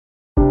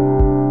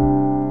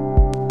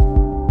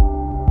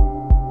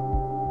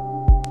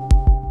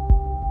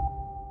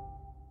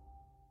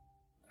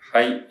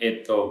はい、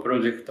プ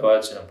ロジェクトア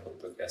ーチのポ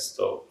ッドキャス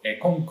ト、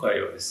今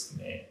回はです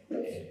ね、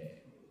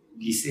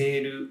リセ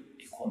ール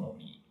エコノ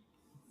ミ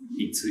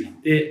ーについ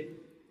て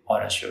お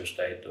話をし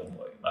たいと思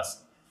いま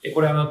す。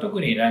これ特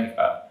に何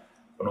か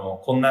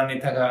こんなネ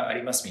タがあ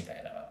りますみた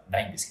いなのは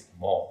ないんですけど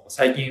も、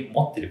最近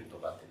持ってるこ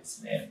とがあってで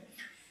すね、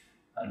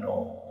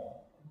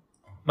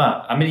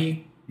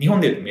日本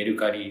でいうとメル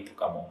カリと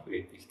かも増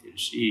えてきてる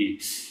し、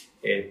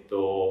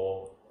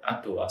あ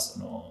とはそ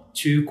の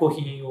中古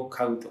品を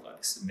買うとかで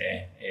す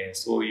ね、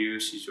そういう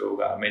市場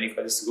がアメリ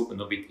カですごく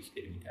伸びてき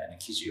てるみたいな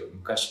記事を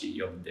昔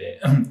読んで、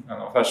フ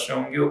ァッシ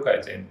ョン業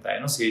界全体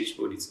の成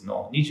長率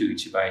の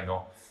21倍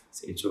の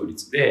成長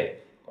率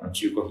で、この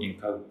中古品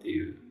買うって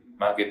いう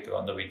マーケット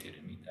が伸びて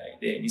るみたい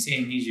で、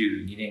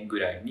2022年ぐ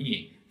らい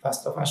にファ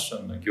ストファッシ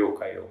ョンの業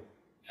界を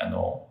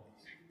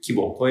規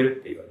模を超える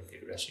って言われてい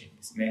るらしいん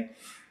ですね。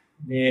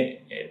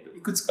で、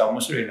いくつか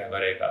面白い流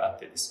れがあっ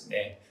てです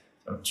ね、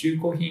その中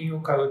古品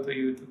を買うと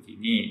いう時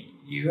に、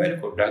いわゆ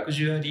るラグ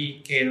ジュア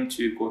リー系の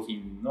中古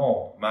品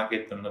のマーケ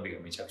ットの伸びが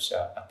めちゃくち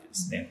ゃあってで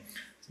すね、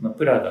その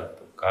プラダ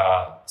と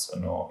か、そ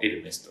のエ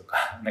ルメスと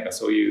か、なんか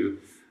そういう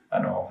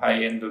ハ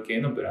イエンド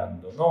系のブラ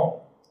ンド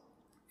の、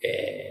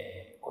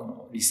こ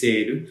のリセ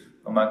ール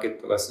のマーケ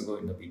ットがすご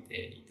い伸び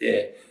てい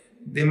て、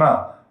で、そ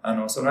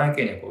の背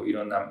景にはい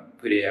ろんな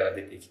プレイヤーが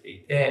出てきて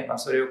いて、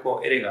それ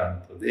をエレガ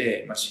ント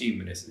で、シー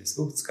ムレスです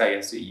ごく使い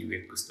やすい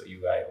UX と UI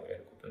をや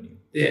ることによっ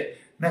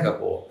て、なんか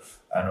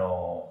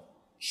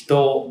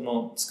人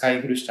の使い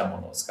古した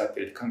ものを使っ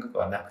ている感覚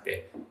はなく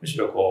て、むし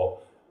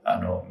ろ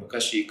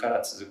昔か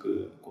ら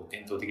続く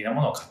伝統的な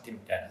ものを買ってみ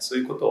たいな、そう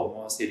いうことを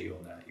思わせるよ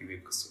うな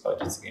UX とか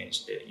を実現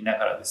していな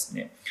がらです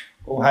ね、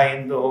ハイエ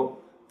ン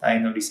ド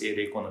帯のリセー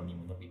ルエコノミー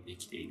も伸びて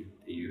きているっ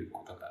ていう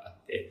ことがあ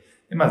って、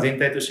で全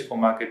体として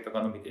マーケット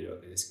が伸びている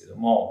わけですけど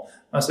も、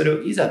それ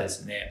をいざで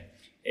すね、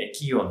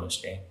企業の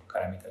視点か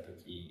ら見たと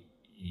き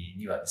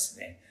にはです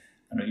ね、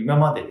今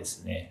までで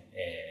すね、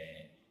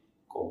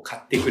買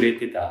ってくれ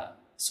てた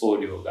送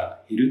料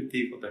が減るって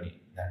いうこと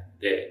になるの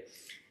で、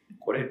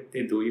これっ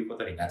てどういうこ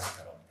とになるん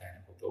だろうみたい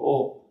なこと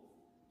を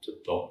ちょっ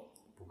と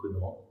僕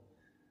の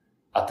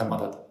頭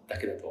だ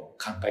けだと考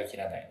えき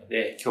らないの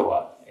で、今日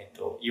は、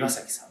岩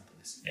崎さんと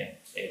です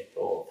ね、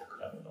タ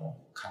クラムの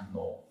官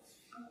能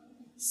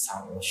さ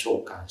んを召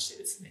喚して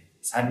ですね、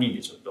3人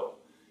でちょっと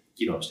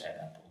議論したい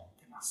なと思っ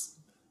てます。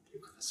とい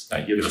う形で、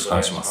はい、よろしくお願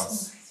いしま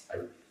す。はい。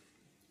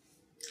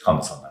菅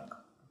野さん何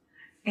か。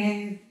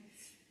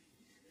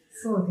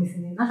そうです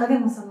ね。なんかで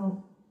もそ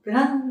のブ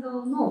ラン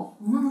ドの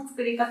ものの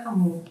作り方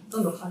もど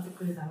んどん変わって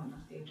くるだろうなっ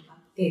ていうのがあっ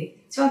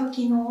て、ちょうど昨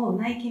日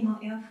ナイキの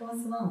エアフォ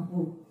ースワン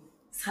を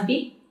サ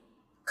ビ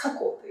加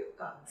工という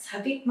か、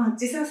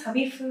実際はサ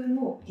ビ風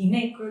のリ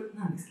メイク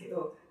なんですけ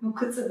ど、の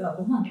靴が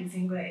59,000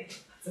円ぐらいで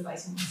発売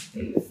しますっ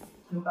ていう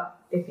のが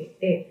出てい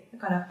て、だ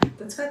から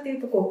どっちかってい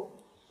うと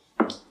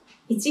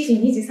1時、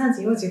2時、3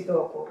時、4時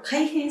と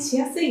改変し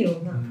やすいよ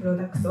うなプロ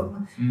ダクト。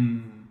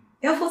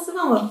エアフォース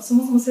ワンはそ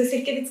もそもそういう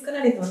設計で作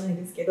られてはない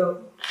ですけ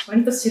ど、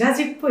割と白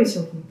地っぽい商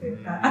品とい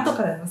うか、後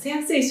から乗せ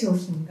やすい商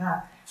品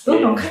がど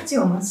んどん価値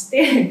を増し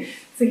て、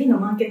次の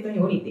マーケットに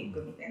降りてい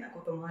くみたいな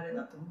こともある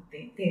なと思っ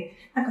ていて、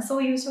なんかそ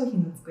ういう商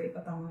品の作り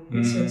方もあ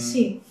るでしょう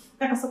し、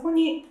なんかそこ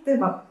に、例え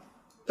ば、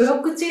ブロッ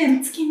クチェー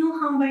ン付きの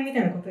販売み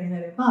たいなことに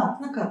なれば、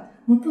なんか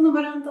元の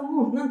ブランド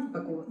もなん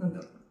とか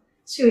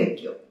収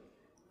益を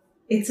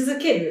得続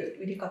ける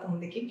売り方も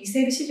できる。リ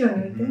セール市場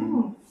において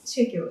も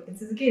収益を得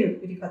続ける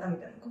売り方み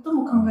たいなこと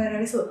も考えら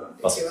れそうだなっ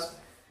て私は。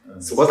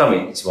そこは多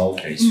分一番大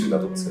きなイシューだ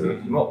と思うんですけど、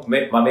今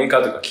メーカ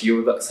ーというか企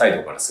業サイ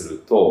ドからする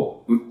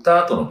と、売っ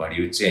た後のバ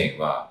リューチェーン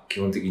は基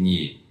本的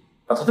に、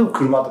例えば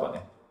車とか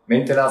ね、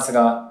メンテナンス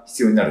が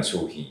必要になる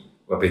商品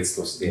は別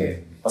とし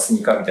て、スニ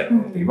ーカーみたいな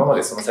もので、今ま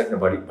でその先の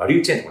バリュ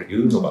ーチェーンってこれ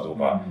言うのかどう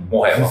か、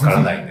もはやわか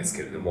らないんです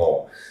けれど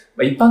も、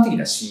一般的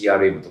な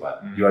CRM と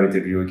か言われて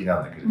いる領域な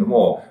んだけれど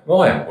も、も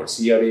はやもうこれ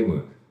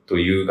CRM と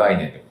いう概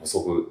念で補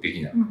足で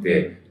きなく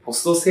て、ポ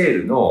ストセー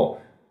ル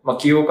の、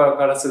企業側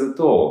からする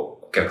と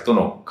顧客と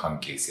の関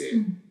係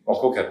性、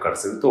顧客から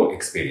するとエ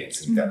クスペリエン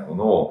スみたいなも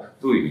のを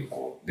どういうふう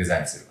にデザ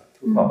インするかっ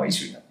ていうのがイ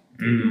シューになっ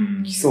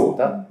てきそう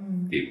だっ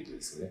ていうこと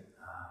ですよね。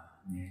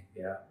い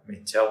や、め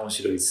っちゃ面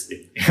白いですね。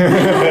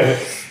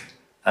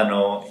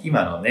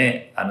今の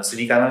ね、ス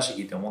ニーカーの話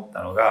聞いて思っ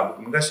たのが、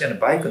僕昔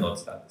バイク乗っ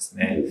てたんです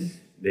ね。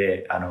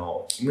で、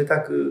キムタ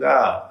ク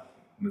が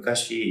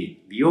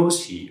昔美容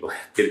師をや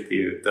ってるって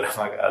いうドラ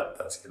マがあっ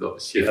たんですけど、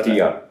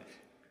FTR。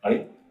あ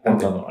れ本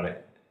当のあ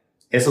れ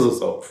そ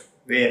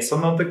う。で、そ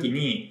の時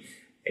に、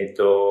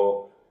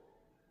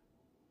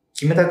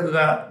キムタク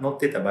が乗っ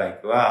てたバイ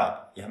ク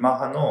は、ヤマ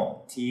ハ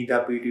の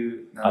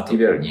TWR200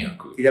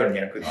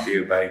 って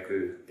いうバイ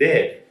ク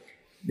で、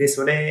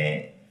そ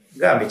れ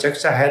がめちゃく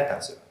ちゃ流行ったん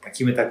ですよ。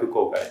キムタク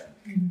効果で。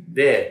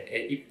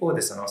で、一方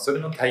でそれ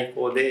の対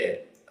抗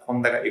で、ホ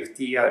ンダが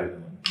FTR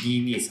の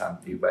223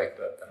っていうバイク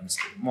だったんです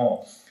けど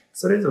も、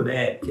それぞ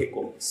れ結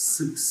構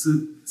す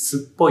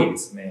っぽいで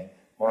すね、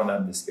ものな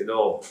んですけ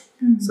ど、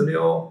それ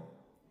を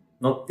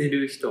乗って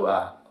る人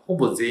はほ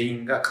ぼ全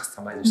員がカス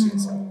タマイズしてるん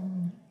ですよ。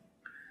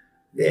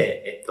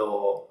で、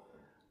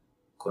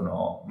こ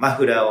のマ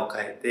フラーを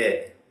変え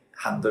て、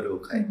ハンドル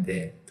を変え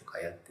てとか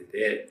やって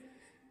て、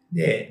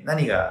で、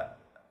何が、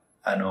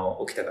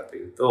起きたかと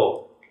いう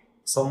と、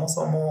そも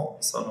そも、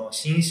その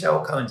新車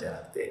を買うんじゃな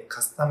くて、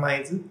カスタマ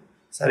イズ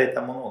され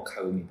たものを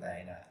買うみた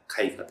いな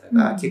買い方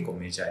が結構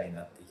メジャーに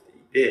なってきて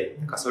いて、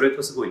なんかそれ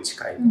とすごい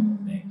近いも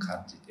のをね、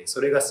感じて、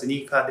それがスニ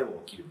ーカーで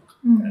も起きるのか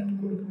みたいなと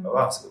ころとか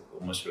は、すご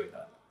く面白いな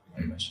と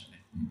思いました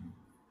ね。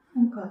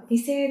なんか、リ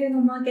セール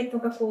のマーケット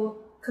が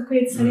こう、確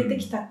立されて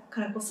きたか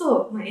らこ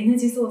そ、N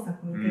字創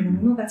作みたいな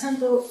ものがちゃん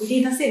と売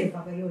り出せる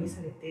場が用意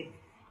されて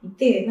い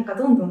て、なんか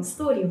どんどんス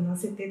トーリーを乗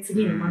せて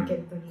次のマーケ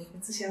ットに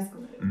移しやすく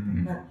なる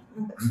みたいな、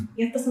なんか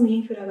やっとそのイ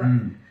ンフラが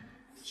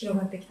広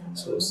がってきたん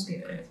だろうなってい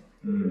う感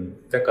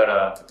じ。だか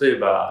ら例え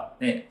ば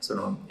ね、そ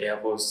のエア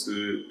フォース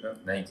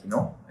ナイキ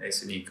の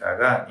スニーカー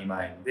が2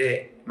万円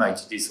で、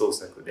一次創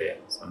作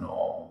でそ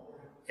の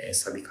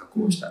サビ加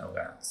工したの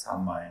が3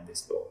万円で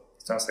すと、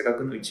その差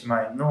額の1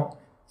万円の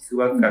引く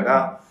ばっか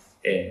が、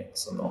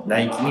そのナ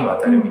イキに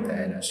渡るみ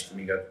たいな仕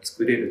組みが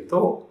作れる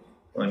と、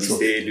リ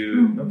セー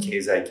ルの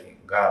経済圏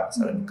が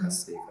さらに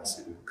活性化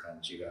する感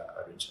じが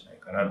あるんじゃない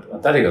かなと。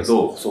誰が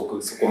どうそこ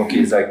の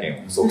経済圏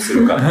を補足す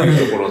るかって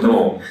いうところ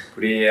の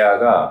プレイヤー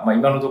が、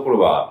今のところ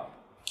は、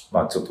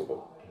ちょっ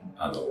と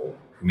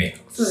不明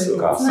確という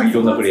か、い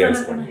ろんなプレイヤーが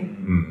そこに。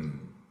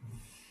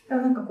で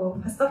もなんかこ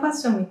う、ファストファッ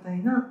ションみた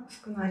いな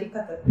服のあり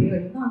方っていうよ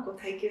りは、こう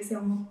耐久性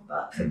を持っ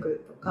た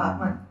服と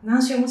か、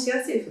何周もし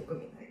やすい服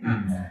みたい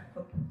な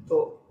こ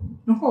と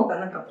の方が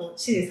なんかこう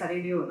支持さ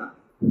れるような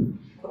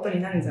こと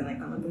になるんじゃない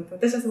かなと思って、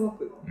私はすご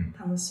く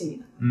楽しみ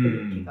なって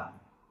いう気が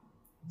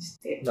し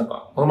て。なん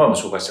か、この前も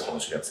紹介したかも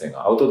しれません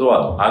が、アウトドア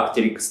のアー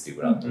キテリクスっていう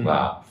ブランド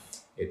が、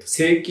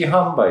正規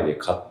販売で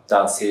買っ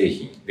た製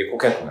品で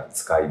顧客が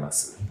使いま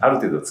す。ある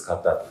程度使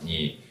った後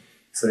に、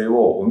それ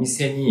をお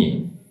店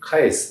に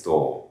返す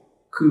と、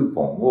クー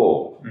ポン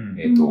を、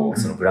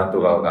そのブラン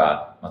ド側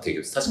が提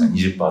供する。確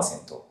か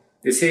 20%。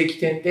で、正規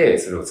店で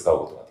それを使う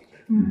ことができる。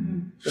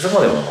でそ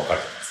こまでも分かる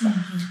じゃない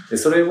ですか。で、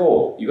それ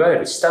を、いわゆ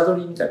る下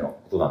取りみたいなこ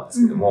となんで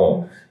すけど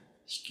も、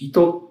引き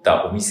取っ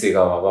たお店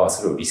側は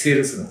それをリセー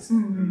ルするんです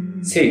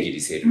よ。正規リ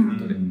セールのこ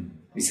とで、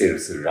リセール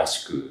するら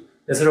しく、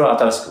で、それを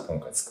新しく今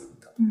回作っ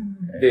た。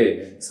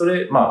で、そ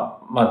れ、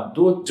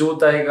状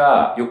態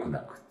が良くな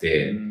く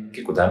て、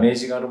結構ダメー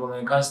ジがあるもの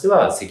に関して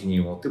は責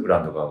任を持ってブ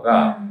ランド側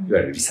が、いわ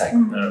ゆるリサイク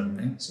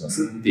ルしま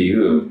すってい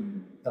う、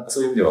なんか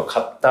そういう意味では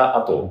買った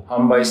後、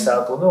販売し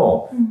た後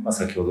の、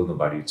先ほどの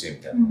バリューチェーン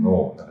みたいなもの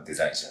をなんかデ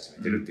ザインし始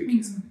めてるっていうケ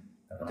ースがね、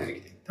なんか出て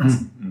きてるみたいで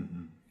す。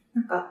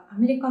なんかア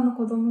メリカの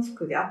子供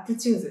服でアップ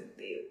チューズっ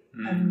ていう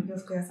洋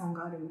服屋さん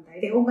があるみた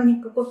いで、オーガニ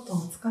ックコットン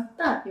を使っ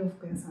た洋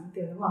服屋さんって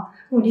いうのは、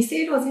もうリ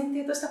セールを前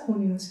提とした購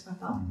入の仕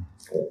方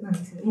なんで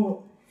すよね。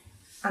も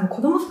う、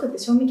子供服って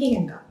賞味期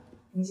限が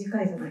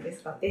短いじゃないで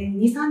すか。で、2、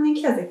3年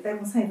来たら絶対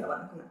もうサイズ合わ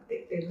なくなって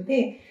っていうの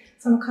で、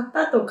その買っ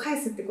た後を返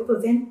すってこと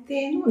を前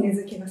提の値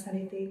付けがさ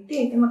れてい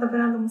て、で、またブ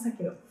ランドもさっ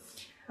きの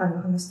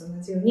話と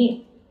同じよう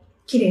に、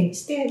綺麗に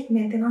して、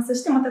メンテナンス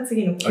して、また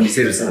次のリ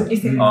セールする。リ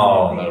セールする。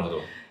ああ、なるほど。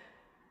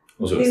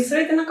面白いです。で、そ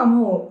れってなんか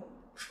もう、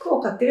服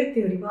を買ってるって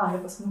いうよりは、や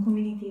っぱそのコ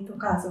ミュニティと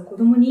か、その子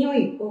供に良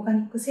いオーガ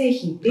ニック製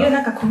品っていう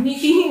なんかコミュ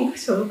ニティに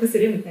所属す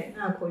るみたい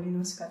な交流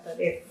の仕方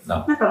で、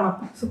なん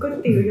か服っ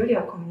ていうより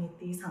はコミュニ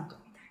ティ参加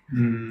みた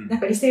いな。なん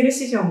かリセール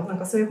市場もなん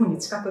かそういう方に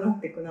近くなっ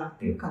ていくなっ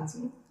ていう感じ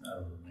も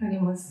あり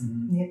ます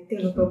ね。ってい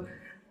うのと、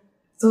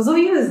ZOZO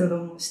ユーズ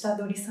の下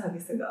取りサービ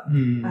スがあ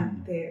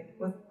って、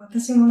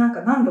私もなん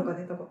か何度か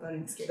出たことある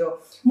んですけど、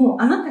も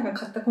うあなたが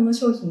買ったこの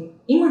商品、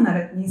今な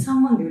ら2、3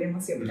万で売れま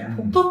すよみたいな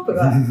ポップアップ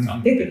が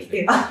出てき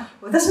て、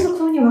私の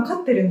購入分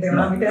かってるんだよ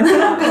な、みたい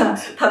な、なん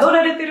か、辿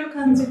られてる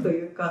感じと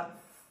いうか、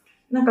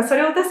なんかそ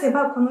れを出せ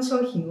ばこの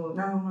商品を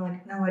何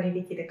割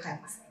引きで買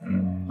えます。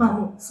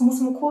もうそも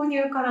そも購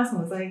入からそ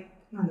の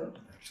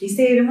リ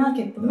セールマー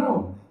ケット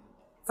の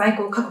在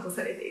庫を確保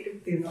されている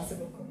っていうのはす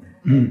ごく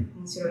面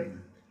白い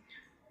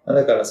な。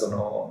だからそ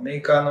のメ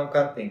ーカーの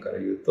観点から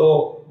言う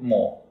と、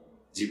も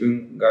う自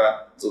分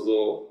が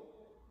ZOZO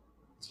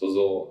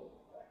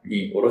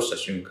に下ろした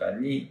瞬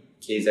間に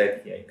経済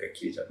的には一回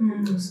切れちゃってるっ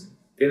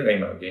ていうのが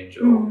今の現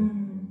状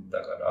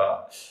だか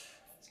ら、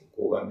そ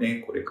こが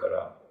ね、これか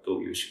らど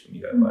ういう仕組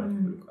みが生まれて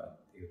くるかっ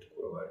ていうと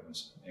ころがありま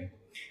したね。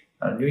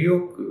ニュー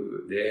ヨー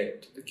クで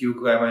ちょっと記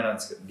憶が曖昧なん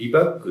ですけど、リ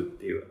バックっ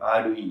ていう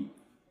RE、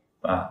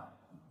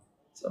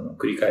その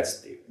繰り返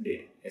すっていう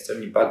で、それ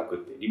にバックっ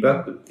てリ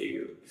バックって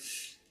いう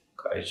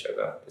会社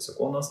があって、そ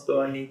このス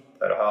トアに行っ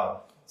た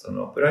ら、そ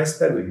のプライス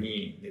タグ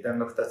に値段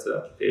が2つあ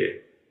っ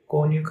て、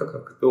購入価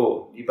格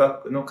とリバ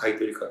ックの買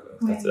取価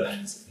格が2つある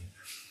んですよね。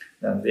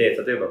なんで、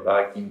例えば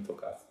バーキンと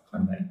か、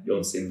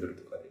$4000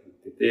とかで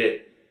売って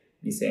て、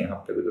$2800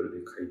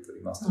で買い取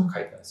りますとか書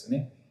いてあるんですよ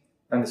ね。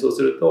なんでそう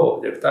する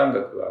と、負担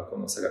額はこ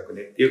の差額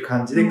ねっていう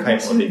感じで買い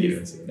物できる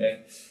んですよ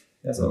ね。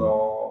そ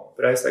の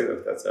プライスタ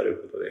グが2つあ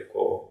ることで、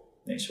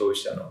消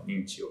費者の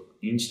認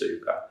知とい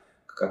うか、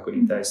価格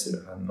に対す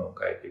る反応を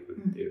変えていくっ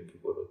ていうと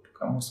ころと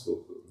かもすご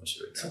く面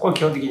白い。そこは基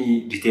本的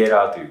にリテー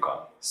ラーという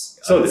か、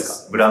そうで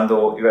すか。ブラン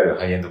ド、いわゆる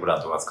ハイエンドブラ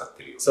ンドが使っ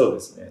てるよ。そうで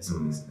すね。そ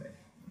うですね。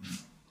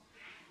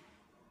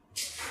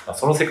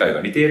その世界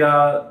が、リテー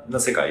ラーの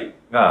世界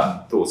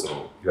が、どうそ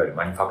の、いわゆる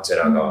マニファクチャ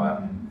ラー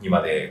側に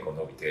までこう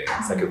伸びて、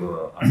先ほど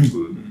のアップ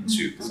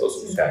チュ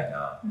ーブみたい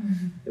な。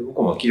で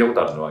僕も聞いたこ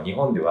とあるのは、日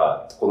本で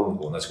は子供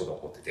服同じことが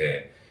起こって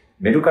て、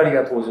メルカリ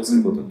が登場す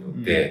ることによ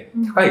って、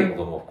高い子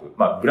供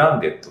服、ブラ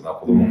ンデッドな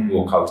子供服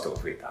を買う人が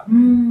増えた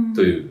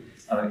という、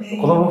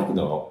子供服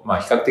の、比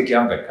較的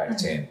安価に買える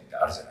チェーンって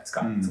あるじゃないです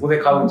か。そこで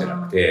買うんじゃ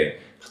なくて、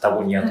パタ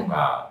ゴニアと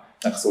か、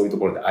なんかそういうと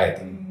ころであえ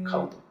て買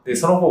うと。で、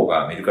その方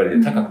がメルカリ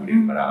で高く売れ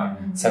るから、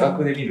差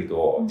額で見る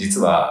と、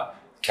実は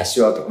キャッ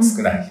シュアウトが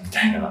少ないみ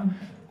たいな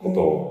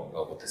こと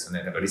が起こってですよ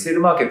ね。だからリセー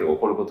ルマーケットが起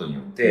こることによ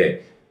っ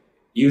て、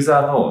ユー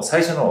ザーの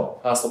最初の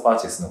ファーストパー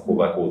チェスの購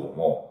買行動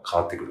も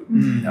変わってくる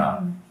みたい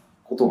な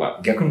ことが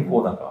逆に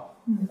こうなんか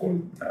起こ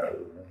る。なるほ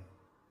どね。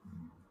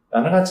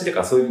あながちで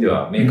かそういう意味で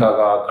はメーカー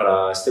側か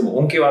らしても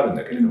恩恵はあるん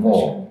だけれど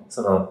も、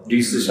その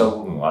流出しちゃう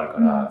部分もあるか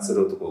ら、そ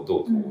れをどう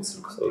統合す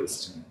るかそうで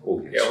すね。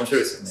いや、面白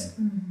いです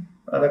よね。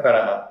だか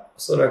ら、お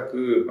そら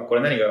く、こ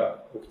れ何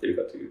が起きてい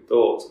るかという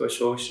と、すごい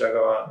消費者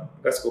側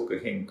がすごく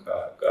変化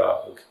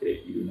が起きて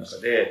いる中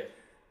で、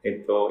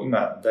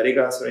今、誰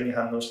がそれに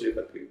反応している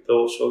かという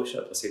と、消費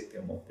者と接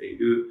点を持ってい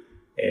る、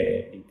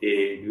リテ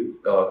ー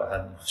ル側が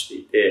反応して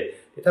い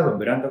て、多分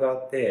ブランド側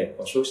って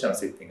消費者の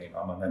接点が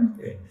今あんまなく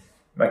て、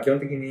基本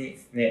的に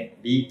ね、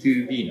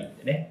B2B なん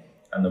でね、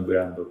ブ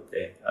ランドっ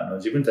て、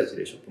自分たち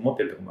でショップ持っ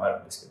てるところもあ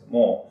るんですけど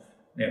も、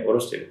ね、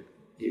卸してる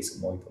ケース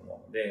も多いと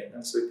思うので、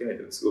そういった意味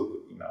ではすご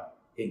く今、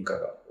変化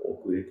が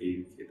遅れてい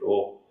るけど、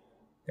こ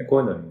う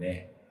いうのに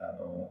ね、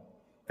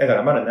だか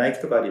らまだナイキ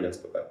とかアディダ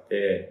スとかっ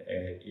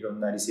て、いろん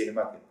なリセール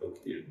マーケット起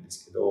きているんで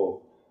すけ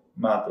ど、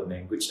あと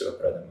ね、グッチとか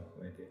プラダも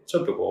含めて、ち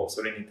ょっと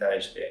それに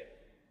対して、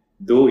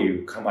どう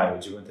いう構えを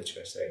自分たち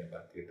がしたらいいのか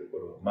っていうとこ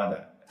ろを、ま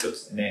だちょっ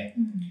とね、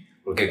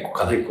これ結構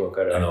かなり分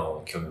かる。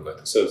興味深い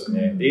と。そうです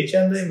ね。で、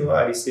H&M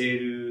はリセ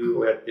ール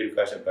をやってる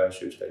会社を買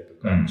収したりと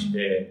かし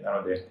て、な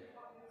ので、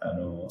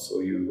そ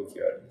ういう動き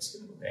があるんで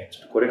すけどもね、ち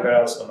ょっとこれか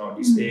らその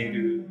リセー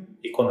ル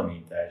エコノミー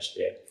に対し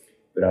て、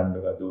ブラン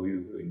ドがどうい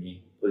うふう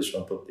にポジショ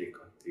ンを取っていく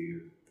かってい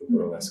うとこ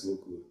ろがすご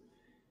く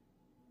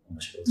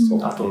面白いで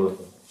す。あと、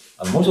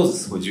もう一つ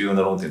すごい重要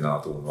な論点だな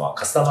と思うのは、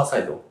カスタマーサ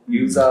イド、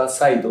ユーザー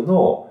サイド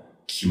の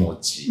気持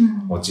ち、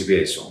モチ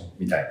ベーション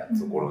みたいな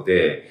ところ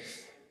で、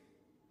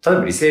例え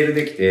ばリセール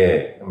でき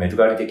て、メル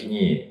カリ的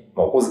に、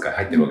お小遣い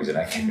入ってるわけじゃ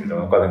ないんだけれど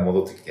も、お金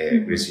戻ってきて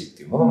嬉しいっ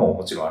ていうものも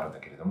もちろんあるんだ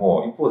けれど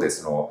も、一方で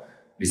その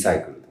リサ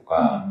イクルと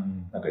か、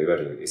なんかいわ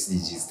ゆる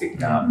SDGs 的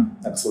な、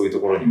なんかそういうと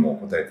ころにも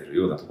応えてる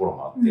ようなところ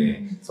もあっ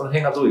て、その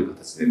辺がどういう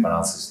形でバラ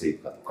ンスしてい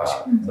くかと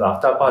か、そのア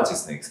フターパーチェ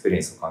スのエクスペリエ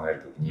ンスを考え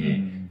るとき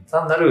に、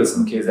単なるそ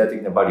の経済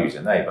的なバリューじ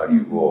ゃないバリ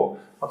ューを、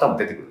多分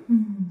出てくる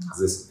は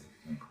ずですよ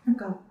ね。なん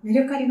かメ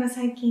ルカリが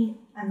最近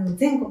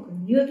全国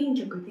の郵便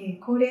局で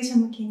高齢者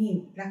向け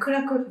に楽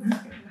々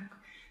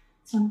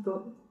ちゃん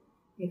と、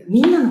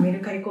みんなのメル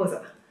カリ講座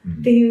っ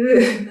てい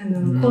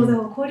う講座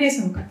を高齢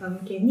者の方向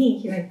け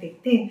に開いてい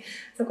て、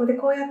そこで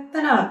こうやっ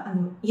たら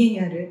家に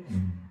ある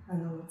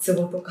壺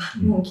とか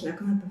もう着な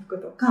くなった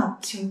服とか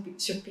出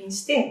品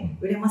して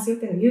売れますよっ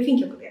ていうのを郵便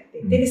局でやって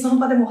いて、でその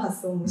場でも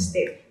発送もし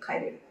て帰れ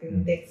るっていう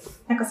ので、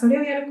なんかそれ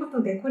をやるこ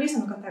とで高齢者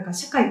の方が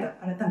社会と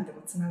改めて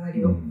つなが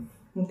りを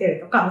持てる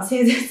とか、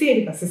生前整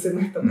理が進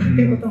むとかって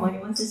いうこともあり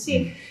ます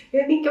し、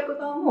郵便局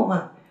側も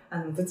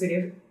物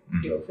流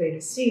量増え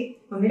るし、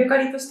メルカ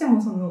リとして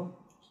もその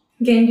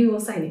源流を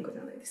抑えに行くじ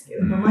ゃないですけ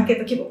ど、マーケッ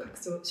ト規模拡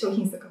張、商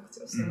品数拡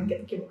張してマーケッ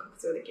ト規模拡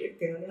張できるっ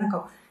ていうので、なん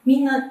か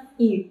みんな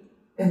いい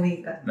思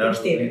いがで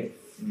きている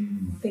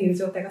っていう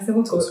状態がす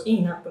ごくい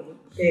いなと思っ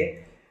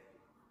て、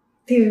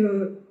ってい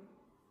う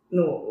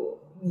の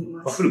を見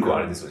ました。古くは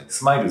あれですよね、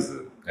スマイル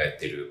ズがやっ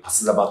てるパ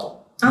ス・ザ・バト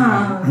ン。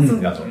あ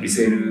とリ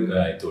セール、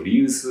リ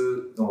ユース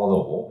のもの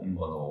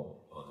を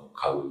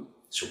買う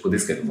ショップで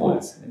すけども、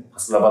パ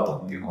ス・ザ・バト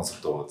ンっていうコンセ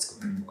プトを作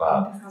ったりと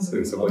か、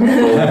そこに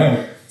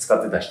使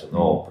ってた人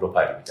のプロフ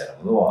ァイルみたいな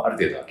ものをある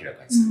程度明ら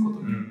かにすること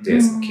によっ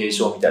て、その継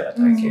承みたいな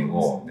体験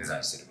をデザイ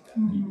ンしてるみた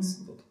いな、いいで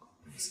すこととか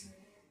ありますね。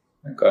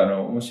なんか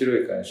面白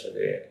い会社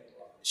で、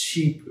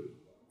シープ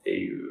って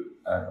いう、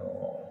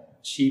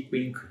シープ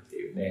インクって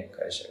いうね、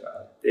会社が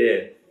あっ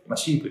て、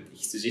シープって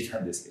羊な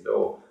んですけ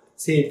ど、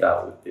セータ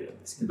ーを売ってるん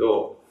ですけ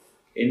ど、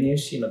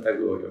NFC のタ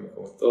グを読み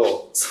込む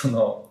と、そ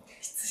の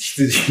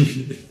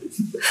羊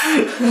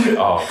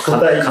個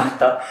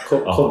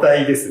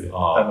体ですね。こ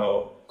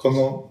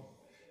の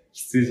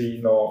羊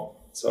の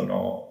そ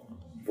の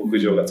牧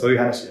場がそういう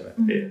話じゃな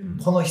くて、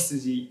この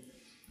羊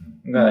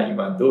が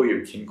今どう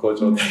いう健康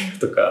状態か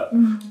とか、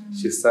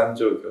出産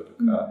状況と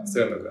か、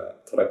そういうのが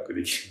トラック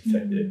できるみた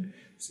いで、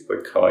すごい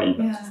可愛い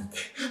なと思っ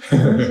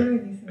て。面白い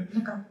ですね。な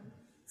んか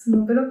そ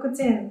のブロック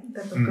チェーン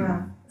だと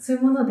か、そうい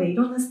うものでい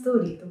ろんなスト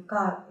ーリーと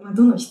か、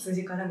どの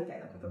羊からみたい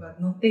なことが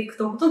載っていく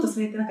と、ほとんど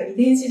それってなんか遺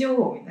伝子情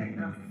報みたい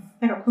な、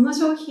なんかこの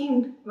商品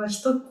は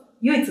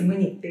唯一無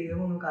二っていう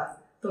ものが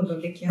どんど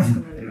んできやすく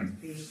なるなっ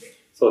ていうので。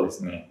そうで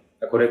すね。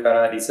これか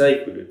らリサ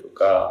イクルと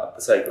かアッ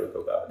プサイクルと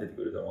か出て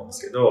くると思うんで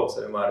すけど、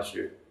それもある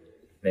種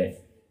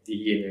ね、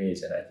DNA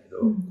じゃないけど、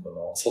こ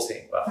の祖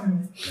先は、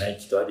ナイ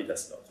キとアディダ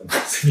スのこの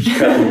スニー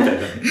カーみたい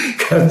な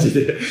感じ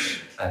で、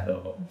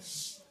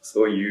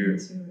そういう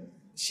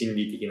心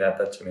理的なア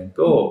タッチメン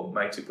トを、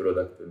一プロ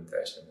ダクトに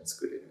対しても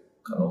作れる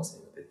可能性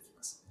が出てき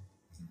ますね。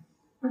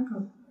なん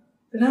か、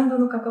ブランド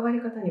の関わり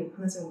方にも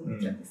話が戻っ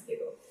ちゃうんですけ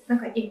ど、なん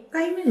か1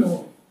回目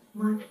の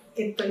マー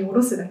ケットに下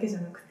ろすだけじ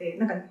ゃなくて、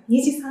なんか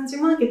2次3次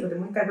マーケットで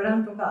もう一回ブラ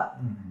ンドが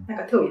なん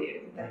か手を入れ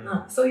るみたい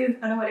な、そういう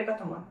現れ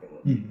方もあって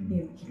もいい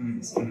ような気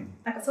がするし、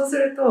なんかそうす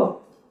る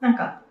と、なん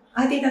か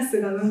アディダ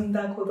スが産ん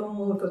だ子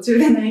供を途中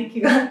でナイ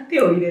キが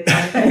手を入れた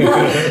みたいなこ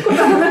と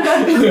もなんか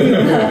あってもいいよ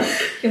うな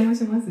気も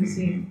します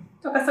し、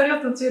とかそれ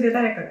を途中で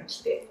誰かが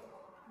来て、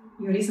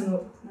よりその、なん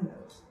だ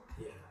ろ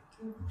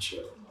う、面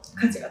白い。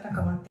価値が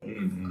高まってい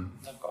る。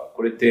なんか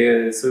これっ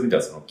てそういう意味で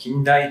はその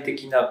近代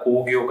的な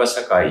工業化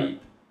社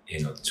会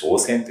への挑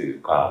戦とい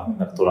うか、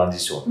なんかトランジ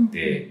ションっ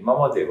て今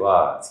まで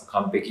は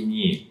完璧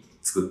に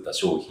作った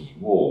商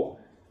品を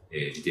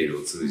リテール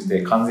を通じ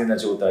て完全な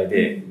状態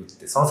で売っ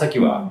て、その先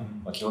は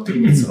基本的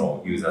にそ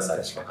のユーザーサイ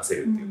ドに任せ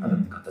るっていう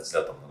形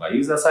だと思うのが、ユ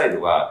ーザーサイ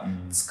ドが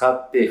使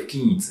って不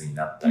均一に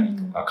なったり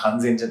とか、完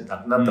全じゃな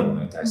くなったも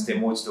のに対して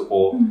もう一度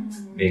こ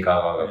うメーカー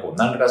側がこう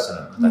何らかし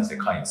らの形で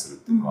関与する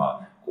っていうの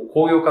は、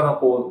工業化の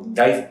こう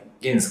大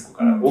原則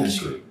から大き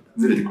く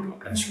ずれてくるわ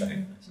けですよ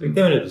ね。そういっ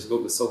た意味で言うとすご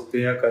くソフト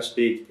ウェア化し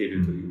てきてい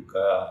るという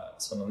か、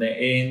そのね、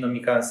永遠の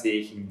未完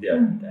成品であ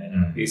るみたい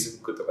な、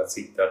Facebook とか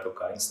Twitter と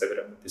か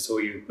Instagram ってそ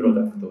ういうプロ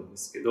ダクトで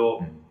すけ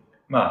ど、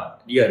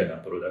リアルな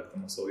プロダクト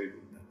もそういう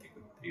風になっていく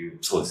っていう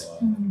のはあ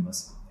りま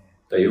す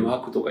よね。余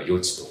白とか余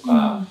地と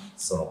か、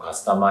そのカ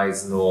スタマイ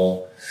ズの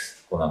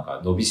こうなん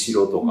か伸びし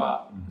ろと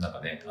か、なん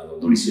かね、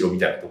のりしろみ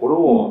たいなところ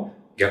を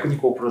逆に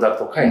こうプロダク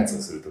ト開発を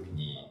するとき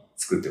に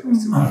作っておく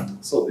必要があると。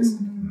そうで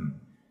すね。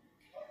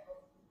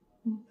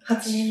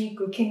初音ミ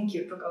ク研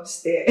究とかを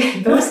して、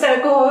どうした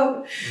ら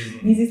こう、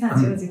二次三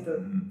次四次と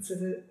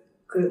続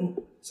く、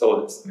そ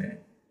うです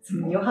ね。そ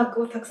の余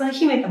白をたくさん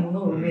秘めたも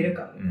のを埋める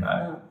かみたい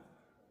な。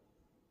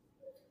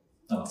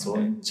なんかそ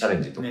ういうチャレ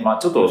ンジとか、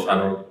ちょっと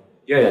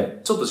いやいや、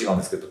ちょっと違うん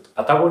ですけど、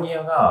パタゴニ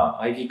アが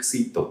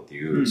iFixit って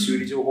いう修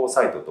理情報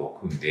サイトと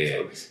組ん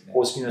で、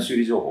公式の修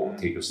理情報を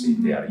提供し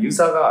ていて、ユー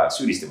ザーが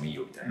修理してもいい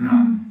よみたいな。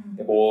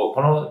でこ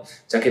の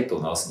ジャケット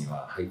を直すに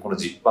は、この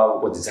ジッパー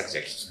をこうジャキジ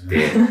ャキ切っ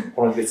て、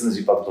この別の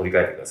ジッパーと取り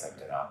替えてくださいみ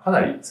たいな。か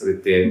なりそれっ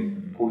て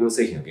工業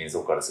製品の原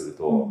則からする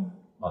と、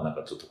なん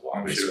かちょっとこう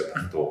アグレッシブ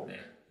なことを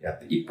やっ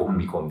て一歩踏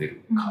み込んで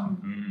る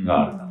感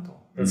があるな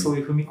と。そう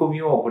いう踏み込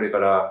みをこれか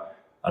ら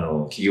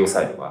企業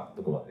サイドが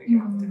どこまでできる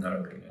かってな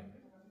るわけね。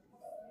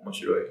面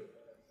白い。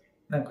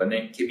なんか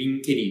ね、ケビ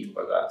ン・ケリーと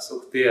かがソ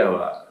フトウェア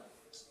は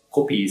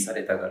コピーさ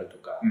れたがると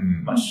か、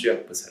マッシュア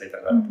ップされた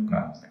がるとか、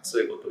なんかそ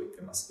ういうことを言っ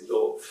てますけ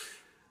ど、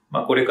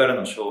これから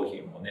の商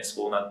品もね、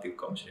そうなっていく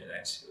かもしれない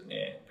ですよ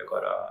ね。だか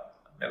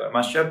ら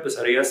マッシュアップ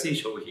されやすい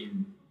商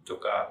品と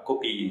か、コ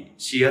ピー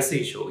しやす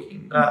い商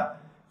品が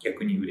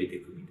逆に売れて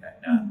いくみたい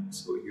な、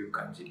そういう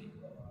感じに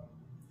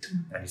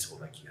なりそう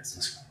な気がす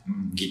る。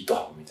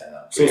GitHub みたい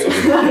な。そうそう。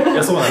い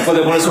や、そうなんです。ここ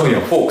でこの商品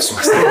をフォークし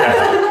ました。そ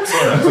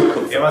うな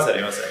んです。いや、まさ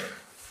にまさに。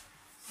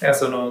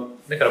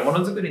だからも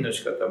のづくりの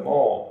仕方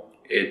も、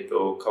変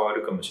わ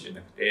るかもしれ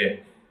なく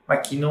て、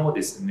昨日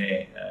です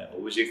ね、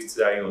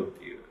Objects.io っ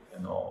ていう、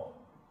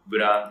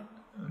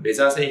レ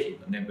ザー製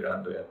品のね、ブラ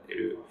ンドをやって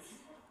る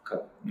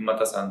沼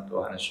田さん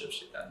と話を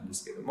してたんで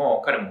すけど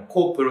も、彼も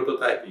コープロト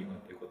タイピングっ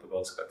ていう言葉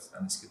を使ってた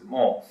んですけど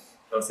も、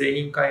製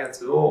品開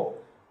発を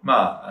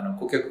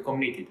顧客コ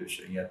ミュニティと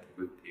一緒にやってい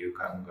くっていう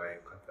考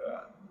え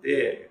方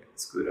で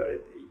作られ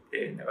てい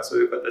て、なんかそ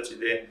ういう形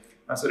で、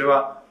それ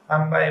は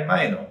販売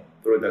前の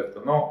プロダク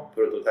トの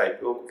プロトタイ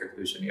プを顧客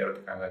と一緒にやろう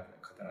と考え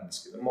た方なんで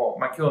すけども、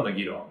今日の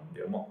議論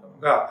で思ったの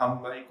が、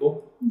販売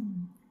後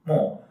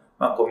も、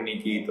コミュ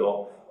ニティ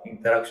とイン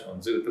タラクション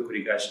をずっと繰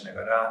り返しな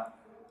がら、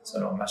そ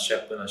のマッシュア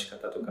ップの仕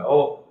方とか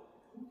を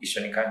一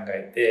緒に考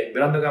えて、ブ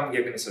ランド側も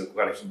逆にそこ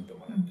からヒントを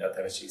もらって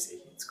新しい製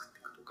品を作って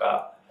いくと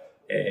か、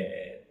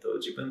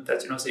自分た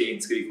ちの製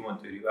品作り込む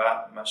というより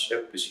は、マッシュ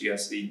アップしや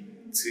すい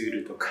ツー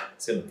ルとか、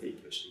そういうのを提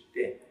供して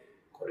いて、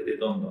これで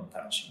どんどん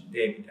楽しん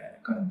でみたいな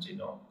感じ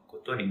のこ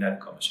とになる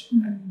かもしれ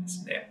ないで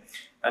すね。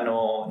ニ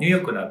ューヨ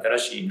ークの新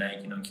しいナ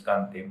イキの旗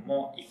艦店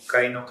も1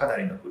階のかな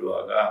りのフロ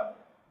アが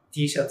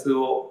T シャツ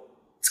を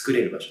作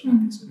れる場所な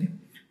んですよね。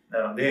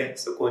なので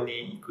そこ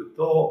に行く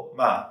と、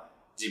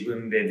自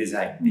分でデ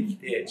ザインでき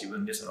て、自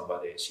分でその場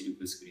でシル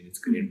クスクリーンで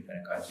作れるみたい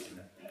な感じに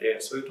なってて、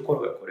そういうとこ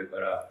ろがこれか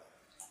ら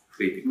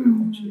増えてくるか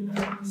もしれない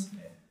です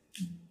ね。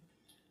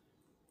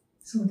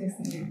そうで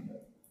すね。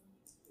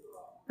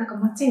なんか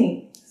街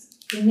に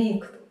リメイ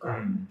クとか、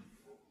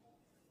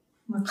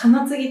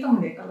金継ぎとま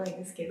ではいかないん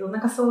ですけど、な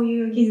んかそう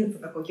いう技術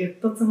がこうギュッ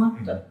と詰ま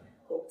った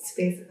こうス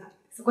ペースがあって、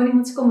そこに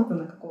持ち込むと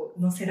なんかこう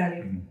乗せら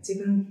れる、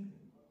自分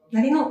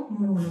なりの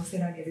ものを乗せ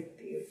られるっ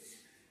ていう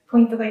ポ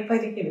イントがいっぱ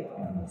いできると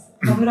思います。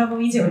ラブラボ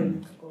以上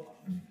にこ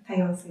う多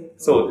様性と、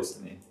そうで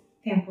すね。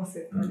店舗数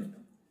とあると。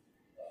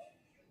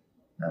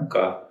なん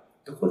か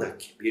どこだっ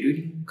け、ベル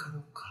リンかど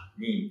っか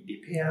に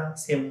リペア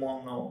専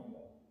門の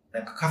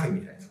なんかカフェ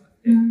みたいなのがあっ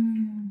て、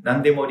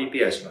何でもリ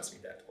ペアします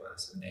みたいなところなんで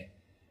すよね。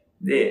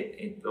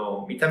で、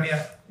見た目は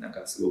なん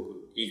かすご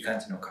くいい感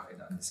じのカフェ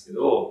なんですけ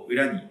ど、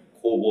裏に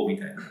工房み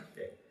たいなのがあっ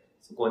て、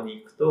そこに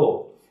行く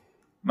と、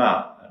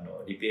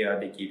リペア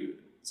できる、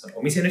その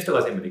お店の人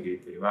が全部できる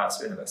というよりは、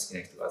そういうのが好き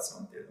な人が集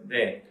まっているの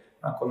で、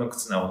この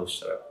靴直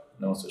すと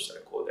した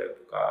らこうだよ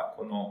とか、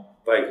この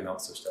バイク直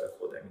すとしたら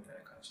こうだよみたい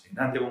な感じで、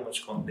何でも持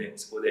ち込んで、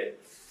そこで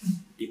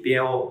リペ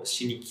アを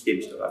しに来て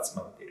る人が集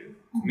まっている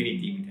コミュ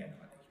ニティみたいな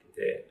のができ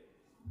てて、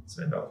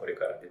そういうのはこれ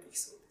から出てき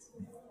そうです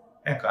ね。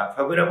なんか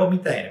ファブラボみ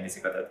たいな見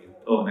せ方で言う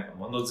と、なんか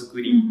ものづ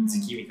くり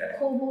好きみたいな、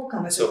工房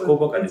感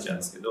出ちゃうん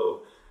ですけ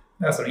ど、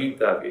なんかそのイン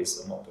ターフェー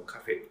スをもっとカ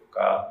フェと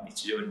か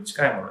日常に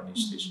近いものに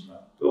してしまう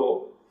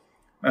と、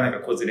なんか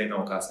子連れ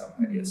のお母さんも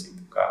入りやすい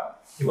とか。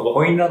今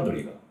コインランド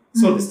リーが、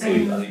そうですね。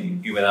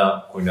有名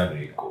なコインランド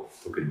リーが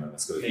東京にもありま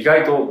すけど、意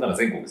外となんか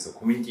全国で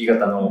コミュニティ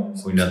型の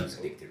コインランドリー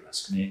ができてるら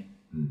しくね。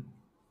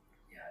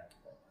いや、と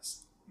思いま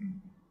す。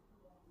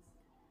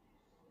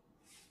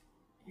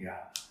いや、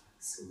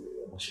すごい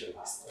面白いで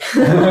す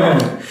ね。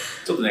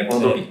ちょっとね、こ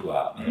のトピック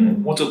は、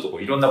もうちょっと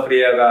いろんなプレイ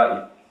ヤー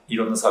がい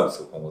ろんなサービ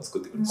スを今後作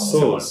ってくる可能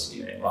性もある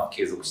し、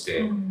継続し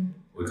て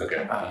追いかけ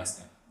られたらいいです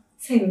ね。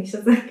最後に一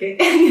つだけ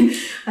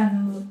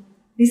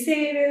リ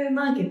セール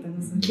マーケット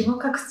のその規模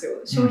拡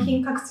張、商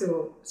品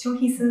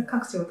数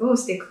拡張をどう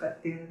していくかっ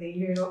ていうので、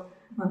いろいろ、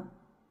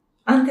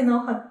アンテナを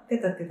張って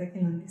たってだけ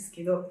なんです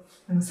けど、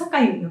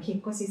堺の引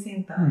っ越しセ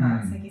ンター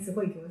が最近す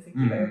ごい業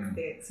績が良く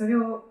て、それ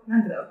をな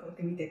んでだろうと思っ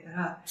て見てた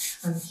ら、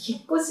引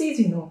っ越し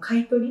時の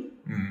買い取り、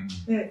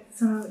で、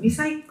そのリ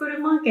サイクル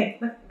マーケ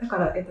ット、だか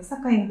ら、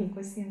堺の引っ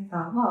越しセンタ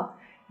ーは、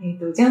ジ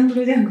ャング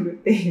ルっ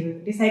て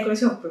いうリサイクル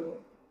ショップを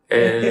や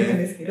ってるん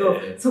ですけど、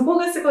そこ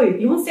がすごい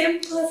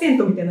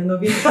 4000% みたいな伸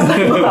び方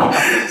を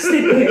し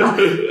てて、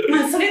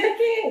それだ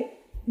け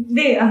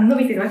で伸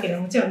びてるわけで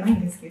はもちろんない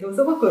んですけど、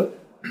すごく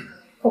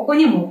ここ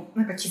にも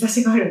なんか兆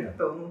しがあるんだ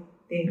と思っ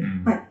て、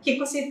引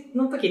っ越し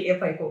の時ってやっ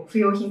ぱりこう不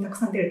要品たく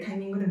さん出るタイ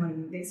ミングでもある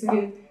ので、そう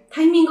いう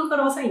タイミングか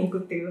ら抑えに行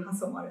くっていう発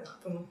想もあるな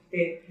と思っ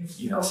て、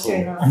面白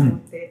いなと思っ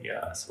て。い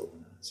や、そうなん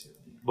ですよね。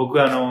僕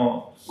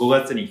5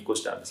月に引っ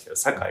越したんですけど、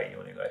堺にお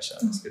願いし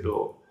たんですけ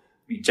ど、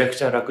めちゃく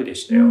ちゃ楽で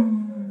したよ。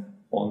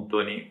本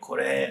当に、こ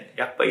れ、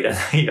やっぱいらな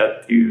いや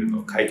っていうの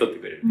を買い取って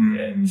くれるん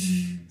で、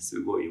す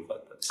ごい良か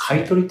ったです、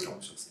買い取りってのが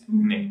面白いです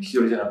ね。引き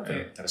取りじゃなく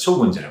て、処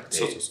分じゃなくて、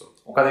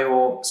お金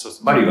を、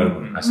バリューがあるも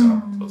のに出したら、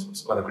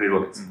お金くれる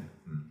わけですね。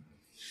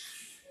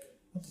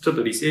ちょっ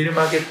とリセール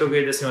マーケット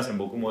系ですみません。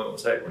僕も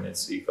最後ね、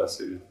追加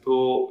する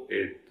と、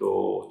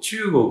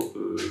中国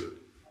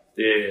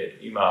で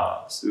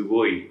今、す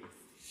ごい、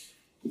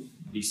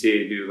リセ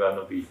ールが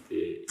伸びて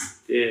い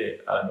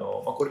て、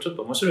これちょっ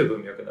と面白い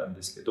文脈なん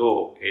ですけ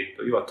ど、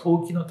要は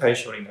投機の対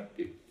象になっ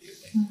ているってい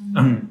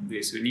うね。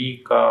で、ス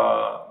ニー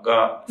カー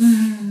が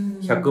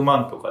100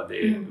万とかで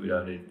売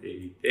られて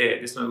い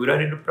て、で、その売ら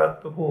れるプラ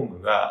ットフォー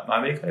ムが、ア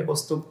メリカで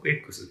ストック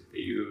X って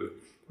いう、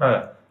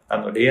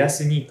レア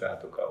スニーカー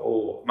とか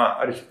を、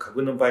ある種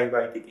株の売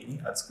買的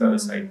に扱う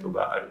サイト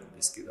があるん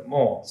ですけど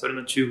も、それ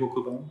の中国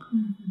版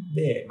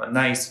で、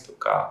ナイスと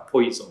か、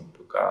ポイゾン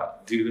と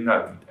か、ドゥーナ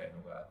ウみたいな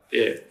のがあっ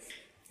て、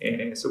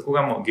そこ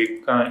がもう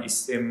月間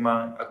1000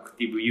万アク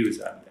ティブユー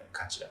ザーみたいな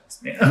価値なんで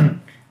すね。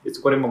で、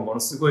そこでももの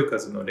すごい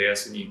数のレア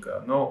スニーカ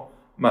ーの、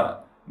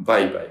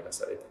売買が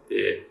されて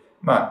て、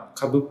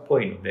株っ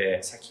ぽいの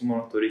で、先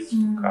物取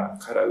引とか、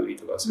空売り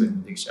とかそういうの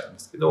もできちゃうんで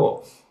すけ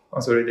ど、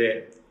それ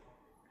で、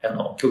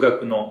巨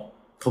額の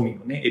富を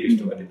ね、得る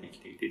人が出てき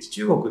ていて、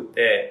中国っ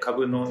て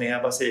株の値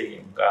幅制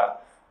限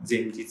が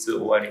前日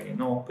終値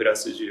のプラ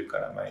ス10か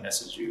らマイナ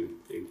ス10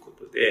というこ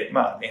とで、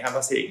値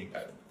幅制限が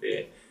あるの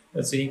で、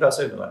スニーカーは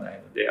そういうのがな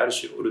いので、ある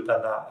種オルタ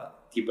ナ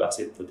ティブア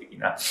セット的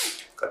な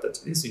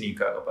形でスニー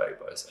カーが売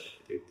買され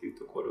ているという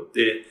ところ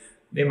で、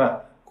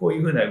こうい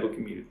うふうな動きを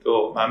見る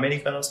と、アメリ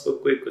カのスト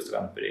ック X と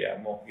かのプレイヤー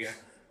も、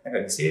なんか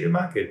リセール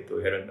マーケット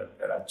をやるんだっ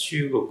たら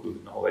中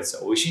国の方が実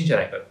は美味しいんじゃ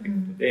ないかという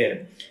こと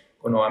で、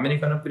このアメリ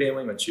カのプレイヤー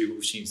も今中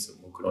国進出を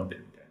目論んで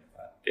るみたいなの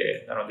があっ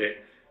て、なの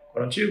で、こ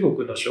の中国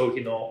の消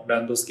費のラ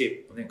ンドスケ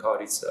ープもね、変わ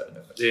りつつある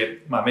中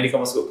で、アメリカ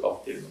もすごく変わ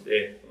っているの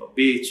で、この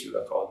米中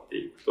が変わって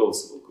いくと、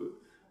すご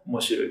く面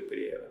白いプ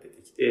レイヤーが出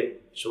てき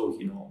て、消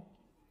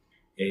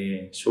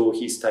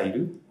費スタイ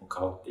ルも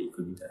変わってい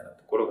くみたいな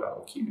ところが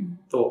起きる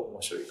と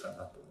面白いかな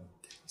と思っ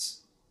ていま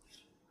す。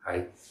は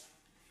い。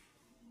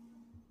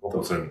僕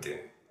もそれ見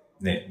て、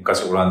ね、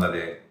昔オランダ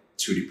で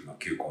チューリップの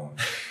球根、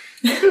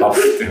バブ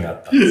ルっていうのがあ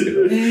ったんですけ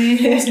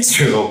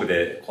ど、中国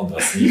で今度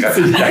はスニーカ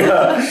ーみたい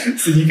な、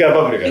スニーカー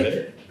バブルが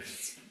ね。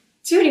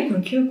チューリップ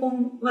の球根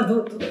は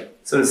どう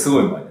それす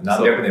ごい前、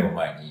何百年も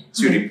前に、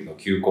チューリップの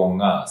球根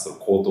が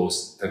高騰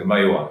して、要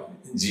は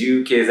自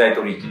由経済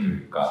取引と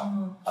いうか、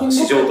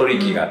市場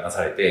取引がな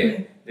され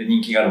て、で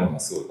人気があるものが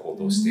すごい高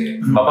騰して、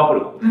バブ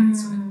ルが起こるんで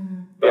すよね。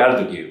で、あ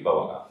る時、バ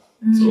バが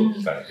すごく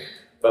聞かれて。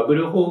バブ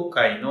ル崩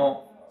壊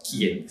の起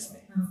源です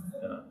ね。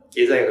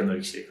経済学の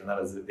歴史で必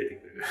ず出て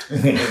くる。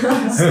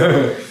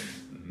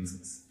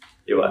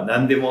要は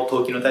何でも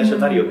投機の対象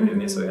になるよっていう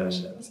ね、そういう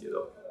話なんですけ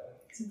ど。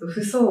ちょっと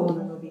不相応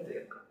な伸びと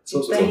いうか、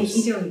絶対以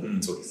上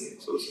に。そうです。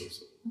そう。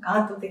な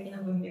んかアート的な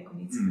文脈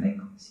に近い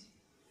かもしれない。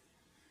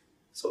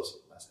そうそ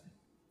う、まさに。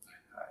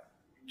は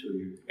い。と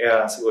いう。い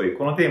や、すごい。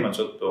このテーマ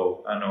ちょっ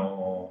と、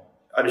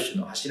ある種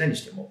の柱に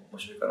しても面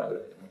白いかなぐら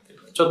いで思ってる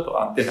ので、ちょっ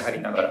とアンテナ張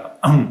りながら、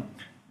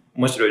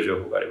面白い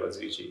情報があれば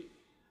随時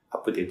アッ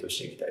プデートし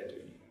ていきたいとい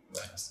うふうに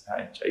思います。は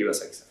い。じゃあ、岩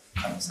崎さん、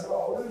菅野さん、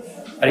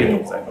ありがと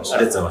うございました。あ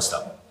りがとうござい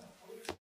ました。